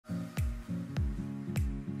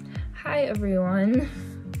Hi everyone.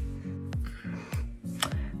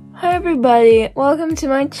 Hi everybody, welcome to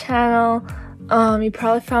my channel. You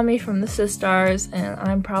probably found me from the Sistars, and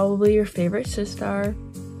I'm probably your favorite Sistar.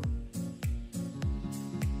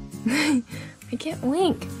 I can't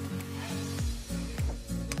wink.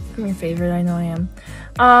 I'm your favorite, I know I am.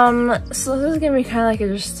 So this is gonna be kind of like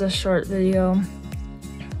just a short video,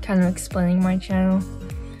 kind of explaining my channel.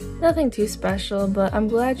 Nothing too special, but I'm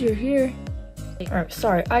glad you're here. Or,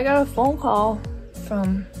 sorry, I got a phone call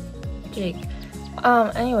from Jake.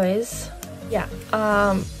 Anyways, yeah,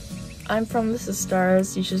 I'm from the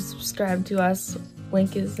Sistars. You should subscribe to us.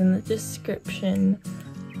 Link is in the description.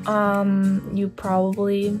 You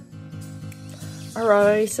probably are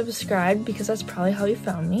already subscribed because that's probably how you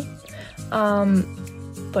found me.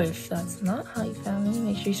 But if that's not how you found me,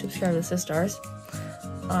 make sure you subscribe to the Sistars.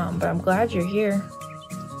 But I'm glad you're here.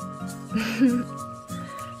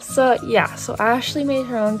 So yeah, so Ashley made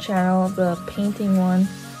her own channel, the painting one,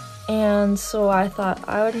 and so I thought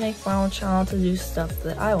I would make my own channel to do stuff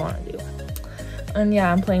that I want to do. And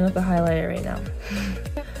yeah, I'm playing with the highlighter right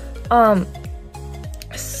now.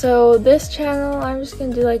 So this channel, I'm just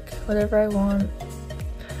gonna do like whatever I want.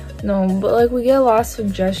 No, but like we get a lot of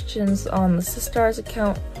suggestions on the Sistars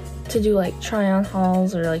account to do like try on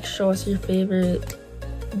hauls or like show us your favorite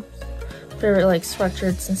like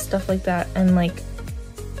sweatshirts and stuff like that, and like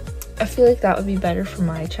I feel like that would be better for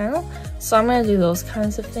my channel, so I'm gonna do those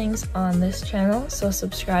kinds of things on this channel. So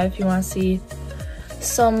subscribe if you want to see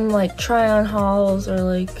some like try on hauls, or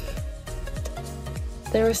like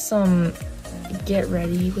there was some get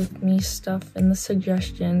ready with me stuff in the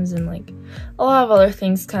suggestions, and like a lot of other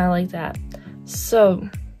things kind of like that. So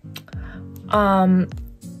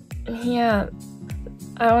yeah,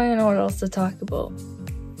 I don't even know what else to talk about.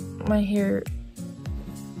 My hair.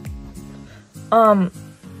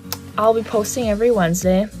 I'll be posting every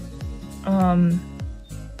Wednesday. And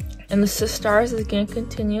the Sistars is gonna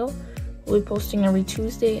continue. We'll be posting every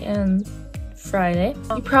Tuesday and Friday.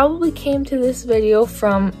 You probably came to this video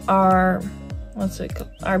from our, what's it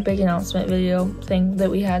called? Our big announcement video thing that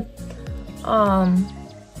we had.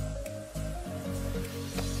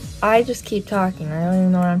 I just keep talking. I don't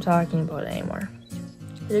even know what I'm talking about anymore.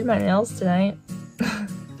 I did my nails tonight.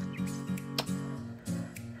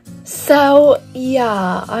 So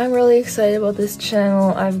yeah, I'm really excited about this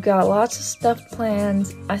channel. I've got lots of stuff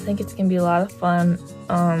planned. I think it's gonna be a lot of fun,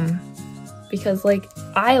 because like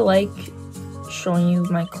I like showing you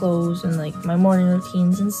my clothes and like my morning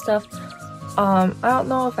routines and stuff. I don't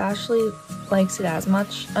know if Ashley likes it as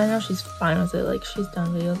much. I know she's fine with it, like she's done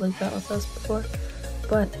videos like that with us before,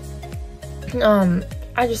 but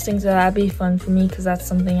I just think that'd be fun for me because that's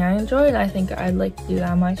something I enjoy, and I think I'd like to do that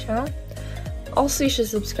on my channel. Also, you should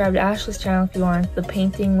subscribe to Ashley's channel if you want the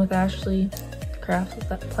painting with Ashley, crafts with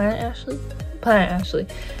that Planet Ashley.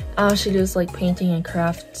 She does like painting and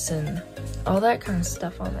crafts and all that kind of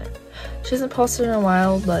stuff on there. She hasn't posted in a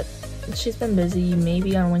while, but she's been busy.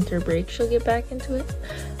 Maybe on winter break she'll get back into it.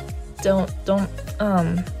 Don't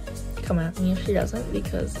come at me if she doesn't,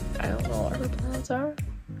 because I don't know what her plans are.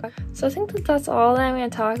 So I think that's all that I'm going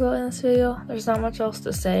to talk about in this video. There's not much else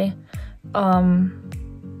to say.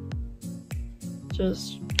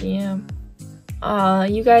 Just yeah,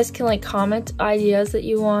 you guys can like comment ideas that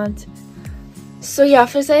you want. So yeah,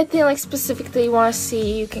 if there's anything like specific that you want to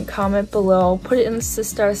see, you can comment below, put it in the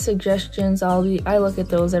Sistar suggestions. I look at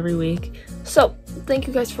those every week. So thank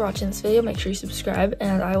you guys for watching this video. Make sure you subscribe,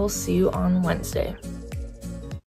 and I will see you on Wednesday.